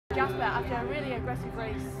Jasper, after a really aggressive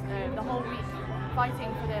race the whole week,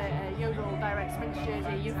 fighting for the Yodel direct sprint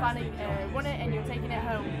jersey, you finally won it and you're taking it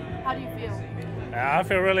home. How do you feel? I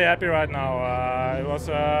feel really happy right now. It was,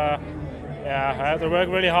 I had to work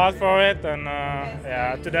really hard for it, and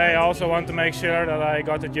today I also want to make sure that I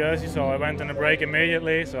got the jersey, so I went on a break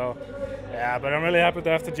immediately. So, but I'm really happy to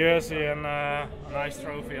have the jersey and a nice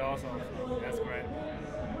trophy also. So that's great.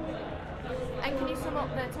 And can you sum up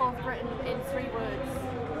the Tour of Britain in 3 words?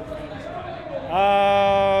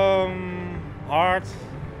 Hard,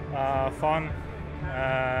 fun,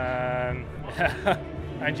 and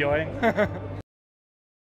enjoying.